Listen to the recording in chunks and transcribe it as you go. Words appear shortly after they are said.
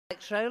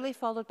Alex Rowley,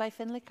 followed by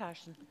Finlay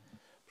Carson.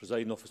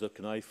 Presiding Officer,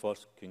 can I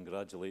first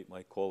congratulate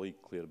my colleague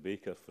Claire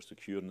Baker for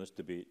securing this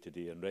debate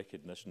today in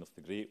recognition of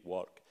the great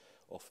work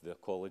of the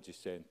Ecology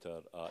Centre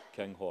at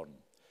Kinghorn.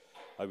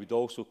 I would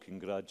also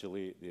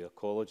congratulate the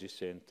Ecology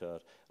Centre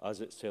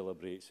as it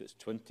celebrates its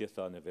 20th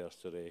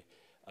anniversary,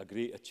 a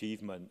great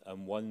achievement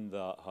and one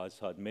that has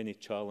had many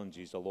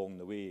challenges along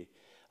the way,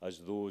 as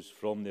those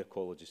from the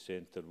Ecology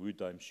Centre would,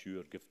 I'm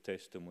sure, give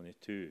testimony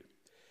to.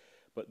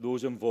 But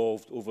those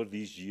involved over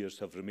these years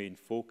have remained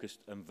focused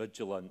and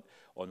vigilant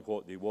on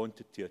what they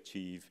wanted to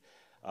achieve,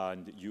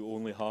 and you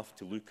only have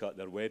to look at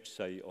their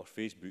website or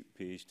Facebook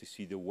page to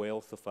see the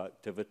wealth of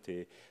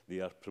activity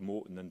they are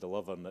promoting and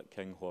delivering at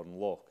Kinghorn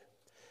Loch.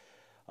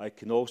 I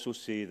can also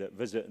say that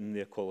visiting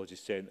the Ecology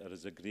Centre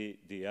is a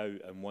great day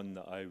out and one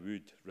that I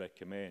would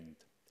recommend.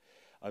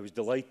 I was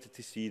delighted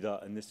to see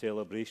that in the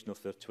celebration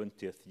of their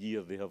 20th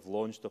year, they have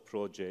launched a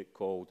project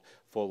called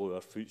Follow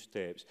Our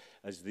Footsteps,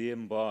 as they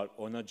embark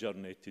on a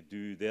journey to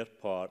do their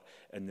part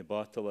in the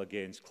battle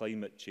against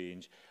climate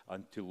change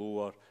and to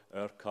lower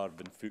our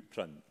carbon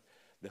footprint.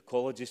 The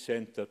Ecology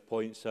Centre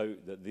points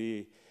out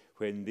that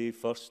when they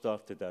first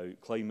started out,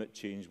 climate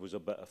change was a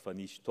bit of a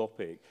niche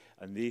topic,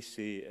 and they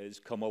say it has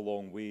come a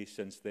long way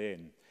since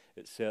then.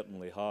 It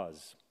certainly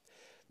has.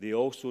 They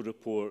also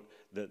report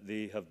that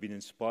they have been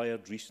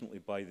inspired recently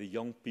by the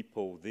young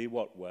people they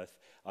work with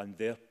and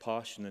their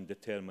passion and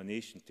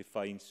determination to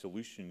find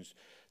solutions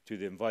to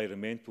the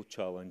environmental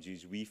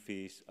challenges we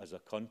face as a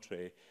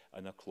country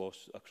and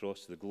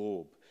across the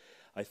globe.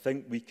 I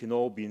think we can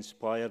all be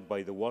inspired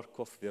by the work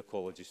of the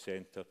Ecology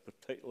Centre,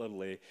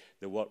 particularly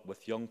the work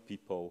with young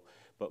people,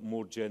 but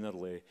more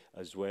generally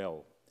as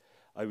well.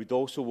 I would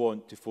also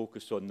want to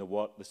focus on the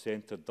work the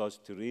Centre does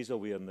to raise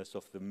awareness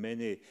of the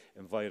many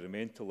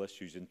environmental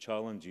issues and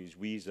challenges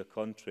we as a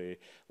country,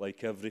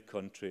 like every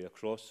country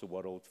across the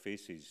world,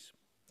 faces.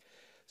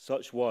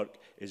 Such work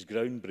is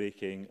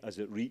groundbreaking as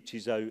it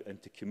reaches out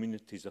into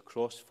communities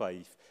across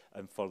Fife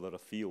and further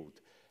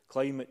afield.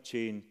 Climate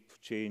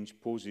change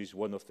poses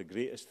one of the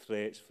greatest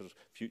threats for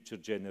future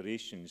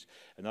generations,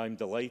 and I'm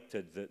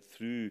delighted that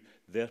through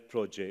their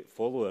project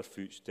Follow Our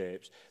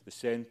Footsteps, the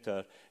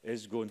Centre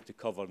is going to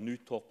cover new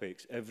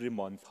topics every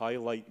month,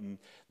 highlighting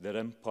their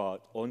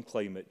impact on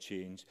climate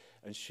change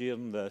and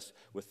sharing this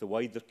with the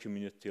wider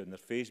community on their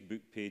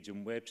Facebook page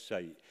and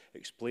website,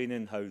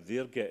 explaining how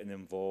they're getting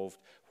involved,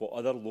 what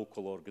other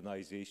local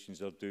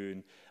organisations are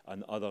doing,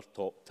 and other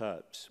top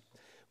tips.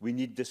 We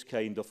need this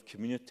kind of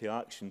community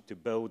action to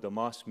build a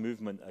mass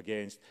movement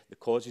against the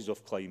causes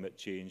of climate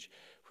change,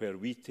 where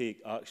we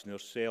take action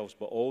ourselves,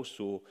 but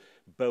also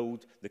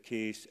build the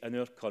case in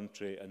our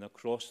country and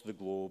across the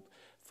globe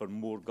for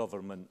more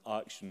government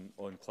action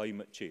on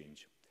climate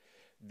change.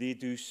 They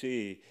do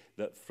say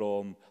that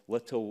from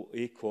little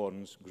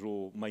acorns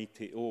grow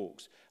mighty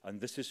oaks,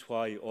 and this is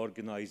why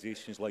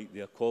organisations like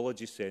the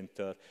Ecology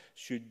Centre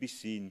should be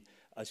seen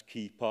as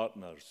key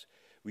partners.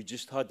 We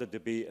just had a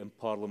debate in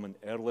Parliament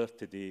earlier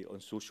today on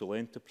social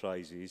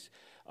enterprises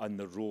and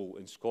their role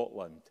in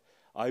Scotland.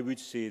 I would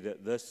say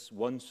that this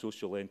one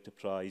social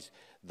enterprise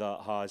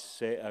that has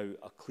set out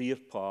a clear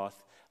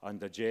path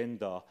and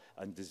agenda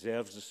and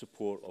deserves the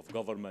support of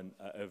government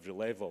at every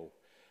level.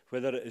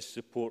 Whether it is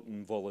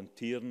supporting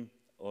volunteering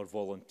or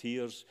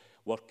volunteers,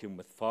 working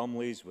with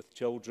families, with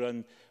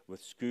children,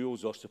 with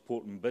schools, or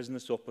supporting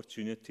business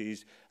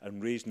opportunities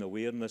and raising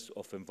awareness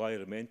of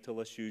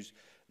environmental issues,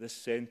 this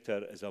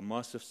centre is a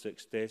massive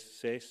success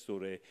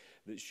story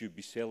that should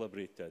be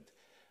celebrated.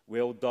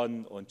 Well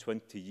done on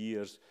 20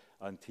 years,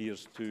 and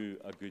here's to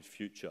a good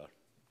future.